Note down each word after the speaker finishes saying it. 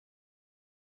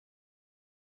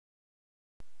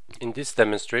In this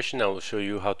demonstration, I will show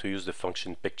you how to use the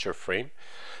function picture frame.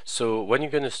 So when you're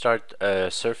going to start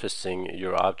surfacing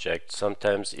your object,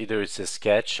 sometimes either it's a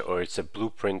sketch or it's a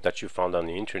blueprint that you found on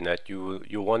the internet,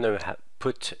 you want to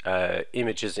put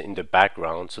images in the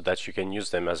background so that you can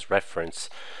use them as reference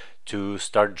to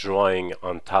start drawing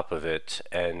on top of it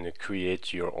and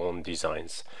create your own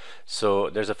designs. So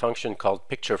there's a function called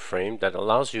picture frame that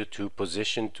allows you to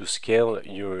position, to scale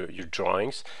your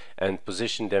drawings and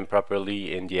position them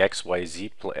properly in the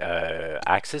XYZ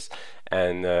axis,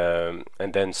 and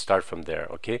then start from there.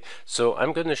 Okay, so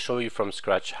I'm going to show you from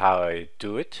scratch how I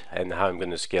do it and how I'm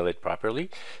going to scale it properly.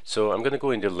 So I'm going to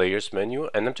go in the layers menu,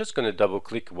 and I'm just going to double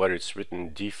click where it's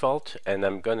written default, and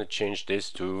I'm going to change this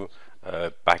to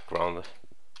background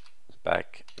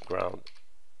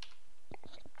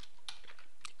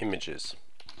images,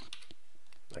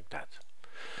 like that.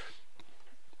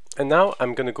 And now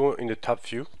I'm going to go in the top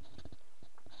view.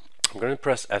 I'm going to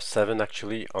press F7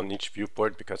 actually on each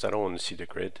viewport because I don't want to see the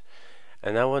grid.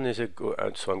 And I want to go,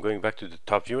 so I'm going back to the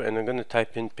top view, and I'm going to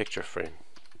type in picture frame,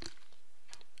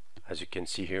 as you can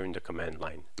see here in the command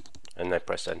line, and I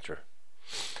press enter.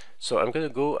 So I'm going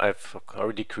to go, I've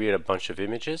already created a bunch of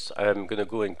images. I'm going to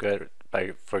go and grab,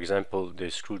 for example,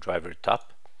 the screwdriver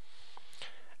top.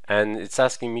 And it's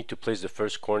asking me to place the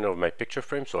first corner of my picture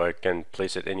frame, so I can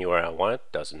place it anywhere I want,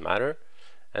 doesn't matter.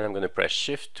 And I'm going to press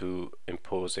shift to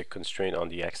impose a constraint on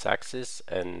the x-axis,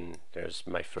 and there's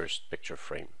my first picture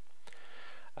frame.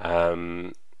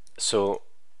 So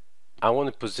I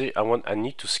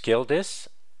need to scale this,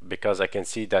 because I can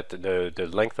see that the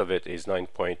length of it is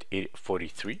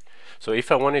 9.43. So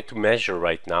if I wanted to measure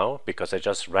right now, because I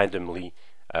just randomly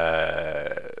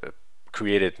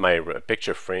created my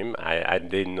picture frame, I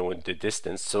didn't know the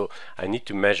distance, so I need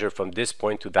to measure from this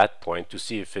point to that point to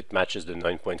see if it matches the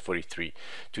 9.43.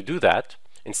 To do that,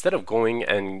 instead of going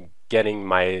and getting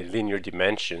my linear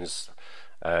dimensions,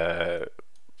 for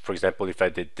example, if I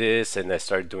did this and I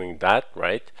start doing that,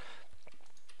 right?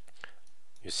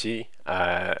 You see,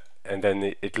 and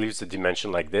then it leaves the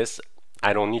dimension like this.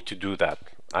 I don't need to do that.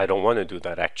 I don't want to do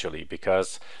that actually,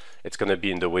 because it's going to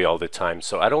be in the way all the time.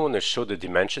 So I don't want to show the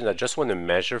dimensions. I just want to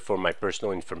measure for my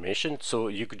personal information. So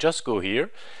you could just go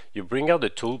here, you bring out the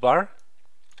toolbar,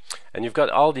 and you've got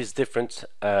all these different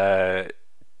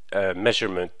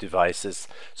measurement devices.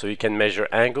 So you can measure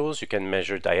angles, you can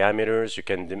measure diameters, you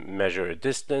can measure a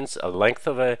distance, a length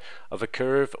of a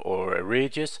curve, or a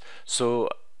radius. So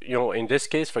you know, in this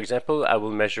case, for example, I will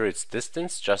measure its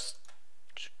distance just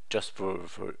for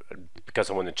because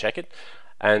I want to check it.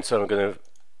 And so I'm going to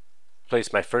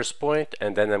place my first point,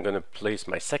 and then I'm going to place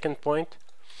my second point,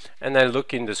 and I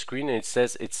look in the screen and it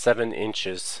says it's 7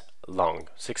 inches long,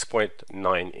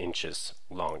 6.9 inches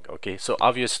long. Okay, so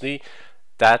obviously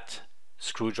that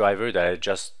screwdriver that I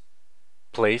just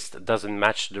placed doesn't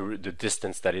match the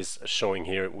distance that is showing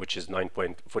here, which is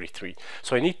 9.43.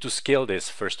 So I need to scale this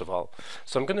first of all.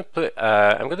 So I'm going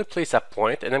to place a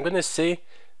point, and I'm going to say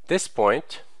this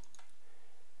point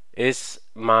is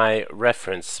my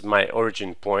reference, my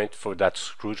origin point for that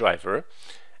screwdriver,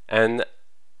 and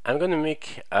I'm going to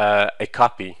make a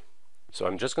copy. So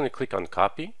I'm just going to click on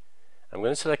copy. I'm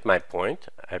going to select my point.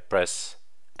 I press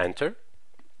enter,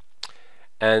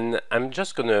 and I'm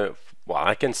just going to, well,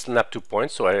 I can snap to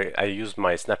points, so I use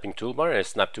my snapping toolbar and I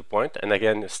snap to point, and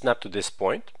again snap to this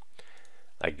point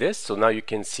like this. So now you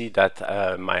can see that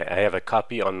I have a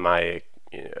copy on my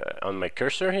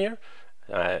cursor here.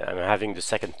 I'm having the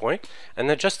second point,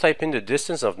 and I just type in the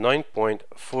distance of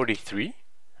 9.43.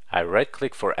 I right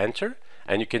click for enter,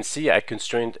 and you can see I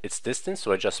constrained its distance,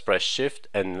 so I just press shift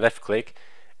and left click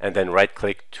and then right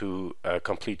click to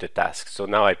complete the task. So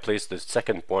now I place the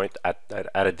second point at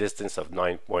a distance of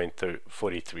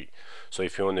 9.43. So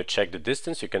if you want to check the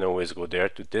distance, you can always go there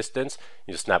to distance,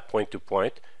 you snap point to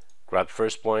point, grab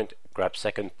first point, grab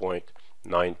second point,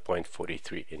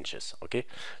 9.43 inches. Okay,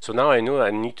 so now I know I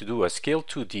need to do a scale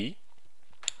 2D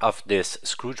of this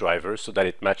screwdriver so that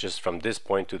it matches from this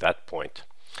point to that point.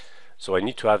 So I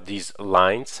need to have these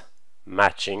lines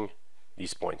matching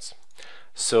these points.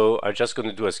 So I'm just going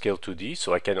to do a scale 2D,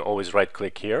 so I can always right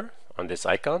click here on this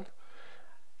icon,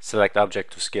 select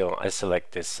object to scale. I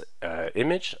select this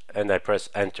image and I press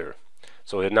enter.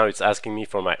 So now it's asking me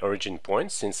for my origin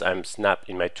point, since I'm snapped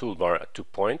in my toolbar to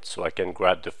point, so I can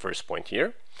grab the first point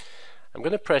here. I'm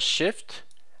going to press shift,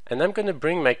 and I'm going to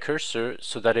bring my cursor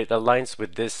so that it aligns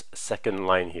with this second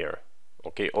line here.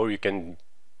 Okay, or you can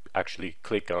actually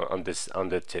click on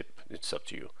the tip, it's up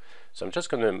to you. So I'm just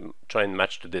going to try and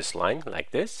match to this line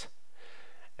like this,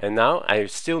 and now I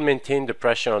still maintain the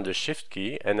pressure on the shift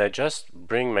key, and I just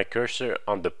bring my cursor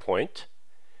on the point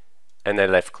and I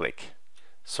left click.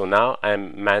 So now I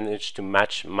managed to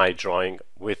match my drawing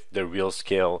with the real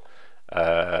scale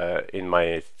in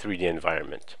my 3D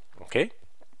environment. Okay.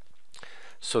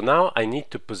 So now I need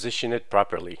to position it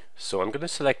properly. So I'm going to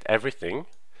select everything,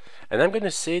 and I'm going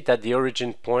to say that the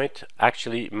origin point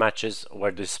actually matches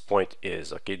where this point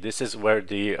is. Okay, this is where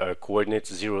the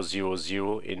coordinates 0, 0,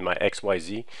 0 in my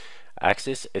XYZ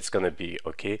axis it's going to be.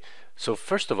 Okay, so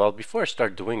first of all, before I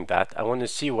start doing that, I want to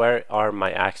see where are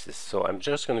my axes. So I'm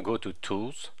just going to go to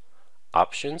Tools,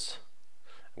 Options.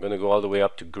 I'm going to go all the way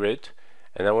up to Grid,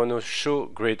 and I want to show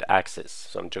grid axis.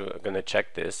 So I'm going to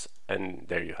check this, and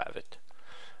there you have it.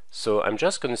 So I'm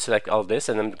just going to select all this,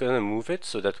 and I'm going to move it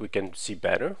so that we can see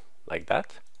better, like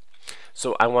that.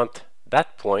 So I want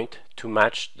that point to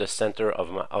match the center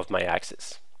of my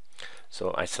axis.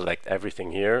 So I select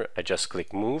everything here, I just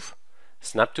click Move,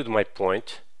 snap to my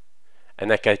point,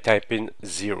 and I can type in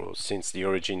 0 since the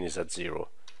origin is at 0.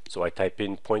 So I type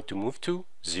in point to move to,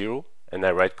 0, and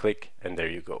I right click, and there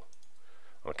you go.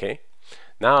 Okay.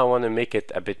 Now I want to make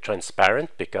it a bit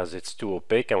transparent because it's too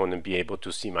opaque. I want to be able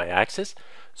to see my axis.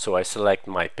 So I select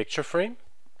my picture frame.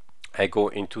 I go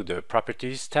into the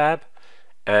Properties tab,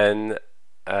 and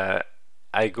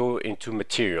I go into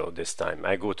Material this time.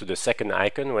 I go to the second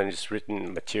icon when it's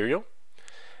written Material.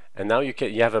 And now you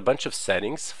have a bunch of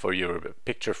settings for your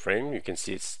picture frame. You can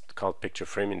see it's called picture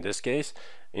frame in this case.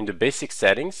 In the basic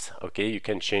settings, okay, you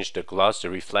can change the gloss, the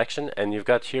reflection, and you've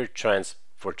got here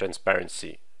for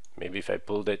transparency. Maybe if I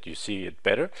pulled it, you see it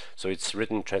better. So it's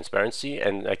written transparency,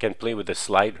 and I can play with the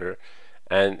slider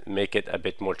and make it a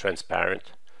bit more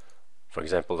transparent. For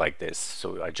example, like this.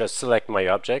 So I just select my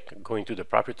object, go into the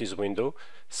Properties window,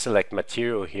 select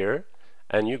Material here,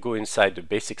 and you go inside the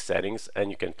basic settings, and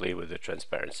you can play with the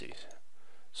transparency.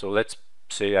 So let's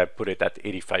say I put it at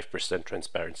 85%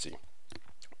 transparency.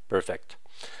 Perfect.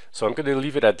 So I'm going to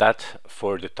leave it at that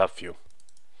for the top view.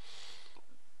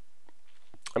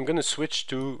 I'm going to switch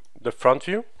to the front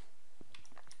view,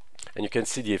 and you can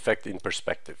see the effect in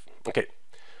perspective. Okay,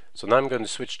 so now I'm going to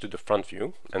switch to the front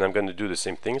view, and I'm going to do the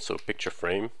same thing. So picture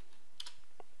frame,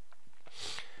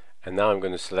 and now I'm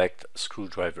going to select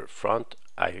screwdriver front.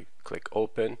 I click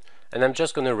open, and I'm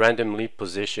just going to randomly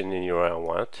position in where I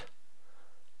want,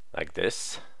 like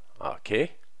this.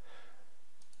 Okay.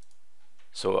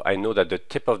 So I know that the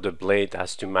tip of the blade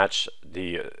has to match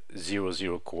the 0,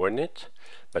 0 coordinate,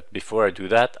 but before I do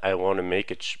that, I want to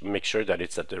make sure that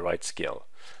it's at the right scale.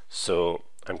 So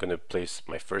I'm going to place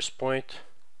my first point,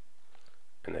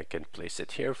 and I can place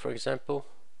it here, for example,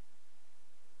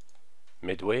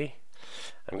 midway.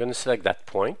 I'm going to select that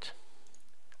point.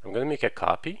 I'm going to make a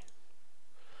copy.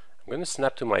 I'm going to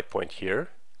snap to my point here,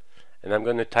 and I'm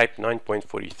going to type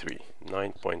 9.43.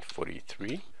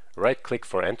 9.43. Right click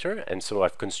for enter, and so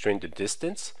I've constrained the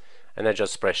distance, and I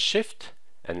just press shift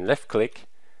and left click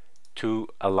to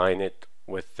align it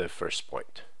with the first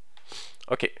point.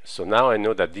 Okay, so now I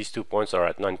know that these 2 points are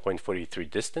at 9.43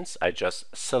 distance. I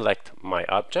just select my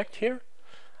object here.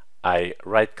 I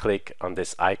right click on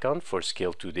this icon for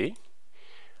scale 2D.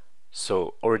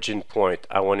 So origin point,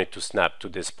 I want it to snap to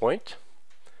this point.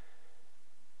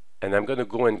 And I'm going to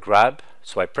go and grab,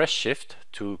 so I press shift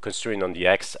to constrain on the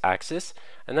X axis,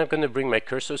 and I'm going to bring my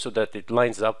cursor so that it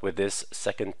lines up with this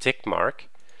second tick mark,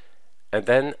 and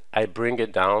then I bring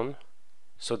it down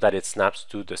so that it snaps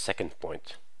to the second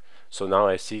point. So now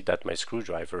I see that my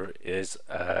screwdriver is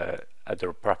at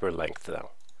the proper length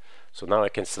now. So now I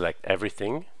can select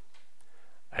everything.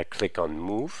 I click on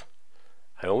move.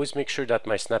 I always make sure that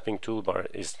my snapping toolbar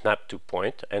is snap to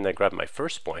point, and I grab my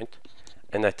first point,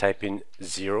 and I type in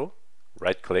 0,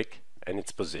 right click, and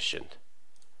it's positioned.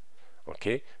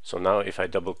 Okay, so now if I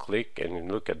double click and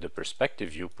look at the perspective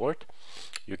viewport,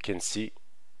 you can see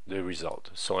the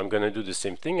result. So I'm going to do the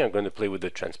same thing. I'm going to play with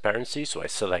the transparency. So I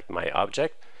select my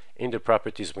object in the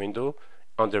Properties window,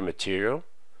 under Material,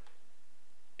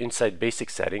 inside Basic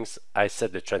Settings, I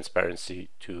set the transparency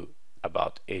to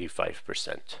about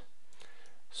 85%.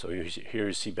 So here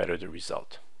you see better the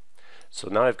result. So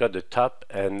now I've got the top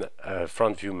and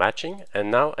front view matching,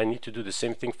 and now I need to do the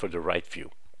same thing for the right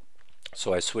view.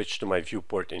 So I switch to my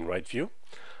viewport in right view.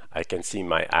 I can see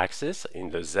my axis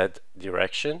in the Z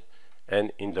direction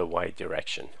and in the Y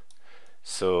direction.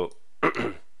 So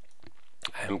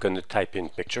I'm going to type in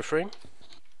picture frame,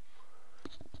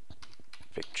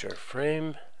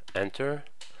 enter,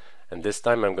 and this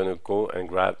time I'm going to go and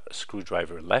grab a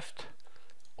screwdriver left,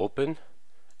 open,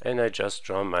 and I just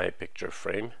draw my picture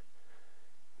frame,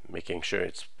 making sure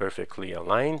it's perfectly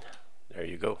aligned. There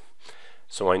you go.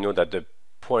 So I know that the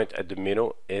point at the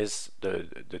middle is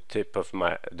the tip of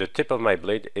my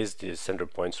blade is the center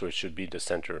point, so it should be the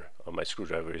center of my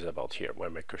screwdriver is about here where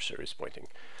my cursor is pointing.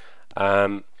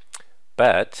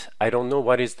 But I don't know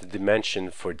what is the dimension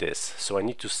for this, so I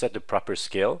need to set the proper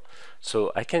scale.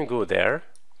 So I can go there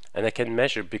and I can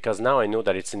measure, because now I know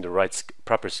that it's in the right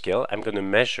proper scale. I'm going to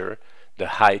measure the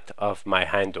height of my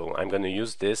handle. I'm going to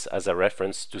use this as a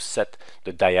reference to set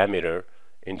the diameter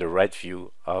in the right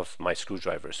view of my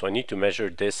screwdriver. So I need to measure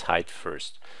this height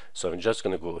first. So I'm just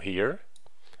going to go here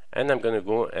and I'm going to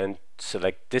go and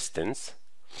select distance,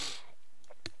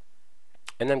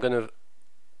 and I'm going to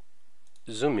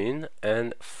zoom in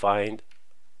and find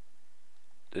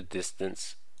the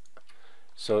distance.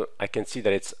 So I can see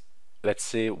that it's, let's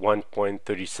say,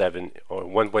 1.37 or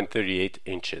 1.38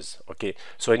 inches. Okay,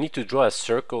 so I need to draw a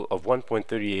circle of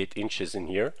 1.38 inches in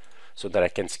here so that I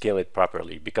can scale it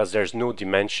properly, because there's no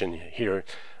dimension here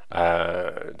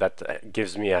that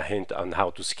gives me a hint on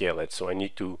how to scale it. So I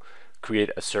need to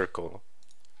create a circle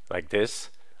like this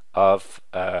of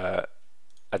a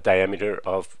diameter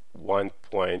of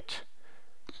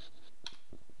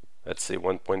let's say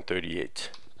 1.38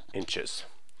 inches.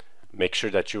 Make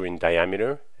sure that you're in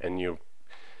diameter and you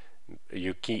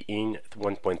key in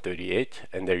 1.38,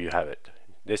 and there you have it.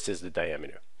 This is the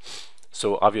diameter.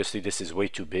 So obviously this is way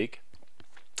too big.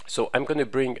 So I'm going to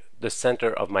bring the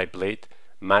center of my blade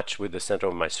match with the center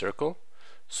of my circle.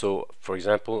 So for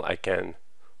example, I can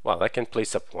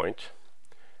place a point,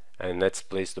 and let's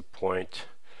place the point.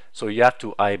 So you have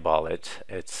to eyeball it.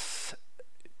 It's,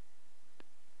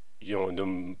 you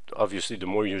know, obviously the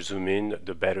more you zoom in,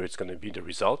 the better it's going to be the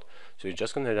result. So you're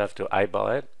just going to have to eyeball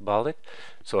it.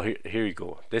 So here you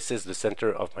go. This is the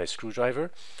center of my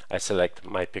screwdriver. I select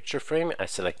my picture frame, I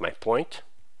select my point,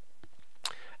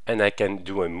 and I can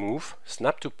do a move,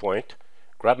 snap to point,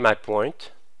 grab my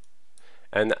point,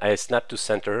 and I snap to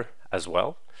center as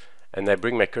well. And I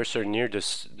bring my cursor near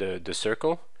the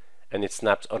circle, and it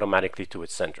snaps automatically to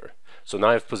its center. So now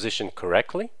I've positioned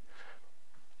correctly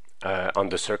on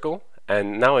the circle,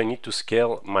 and now I need to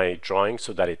scale my drawing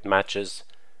so that it matches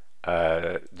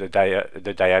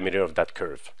the diameter of that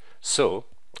curve. So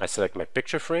I select my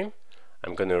picture frame.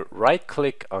 I'm going to right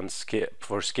click on scale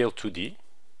for scale 2D.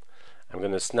 I'm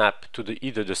going to snap to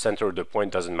either the center or the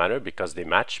point, doesn't matter, because they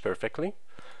match perfectly.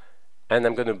 And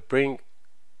I'm going to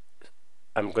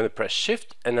press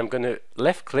shift, and I'm going to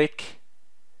left click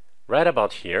right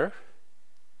about here,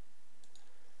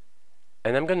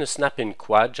 and I'm going to snap in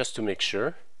quad just to make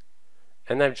sure,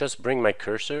 and I just bring my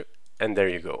cursor, and there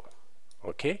you go.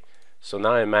 Okay, so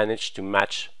now I managed to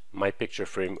match my picture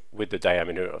frame with the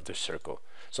diameter of the circle.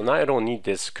 So now I don't need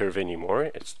this curve anymore,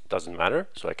 it doesn't matter,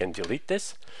 so I can delete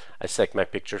this. I select my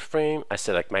picture frame, I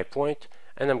select my point,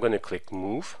 and I'm going to click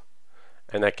move,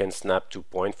 and I can snap to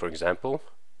point, for example.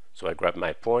 So I grab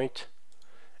my point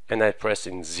and I press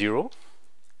in 0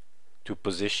 to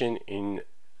position in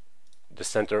the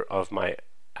center of my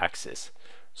axis.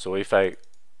 So if I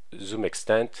zoom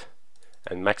extend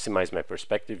and maximize my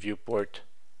perspective viewport,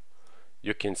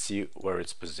 you can see where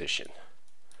it's positioned.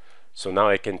 So now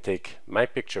I can take my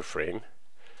picture frame.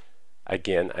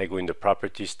 Again, I go in the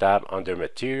properties tab under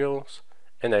materials,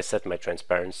 and I set my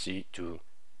transparency to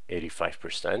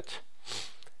 85%,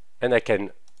 and I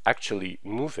can actually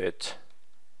move it.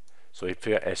 So if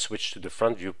I switch to the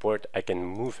front viewport, I can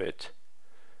move it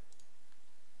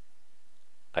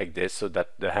like this so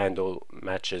that the handle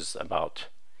matches about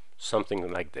something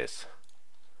like this.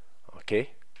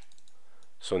 Okay,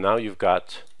 so now you've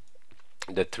got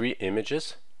the 3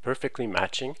 images perfectly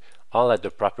matching, all at the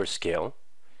proper scale,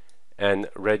 and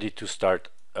ready to start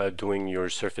doing your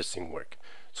surfacing work.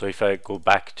 So if I go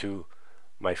back to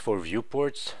my 4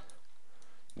 viewports,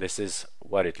 this is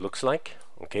what it looks like.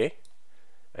 Okay,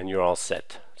 and you're all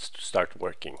set to start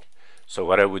working. So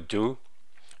what I would do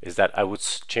is that I would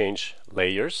change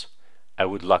layers, I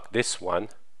would lock this one,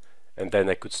 and then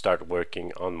I could start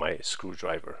working on my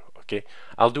screwdriver. Okay,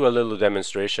 I'll do a little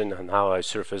demonstration on how I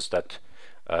surface that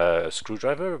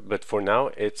screwdriver, but for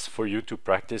now it's for you to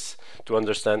practice, to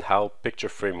understand how picture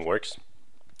frame works,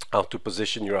 how to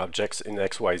position your objects in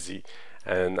XYZ,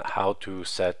 and how to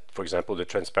set, for example, the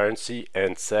transparency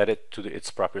and set it to its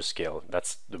proper scale.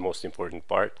 That's the most important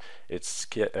part. It's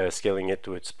scaling it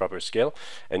to its proper scale,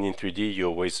 and in 3D you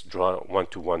always draw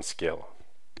 1-to-1 scale.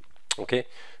 Okay,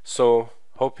 so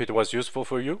hope it was useful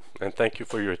for you, and thank you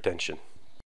for your attention.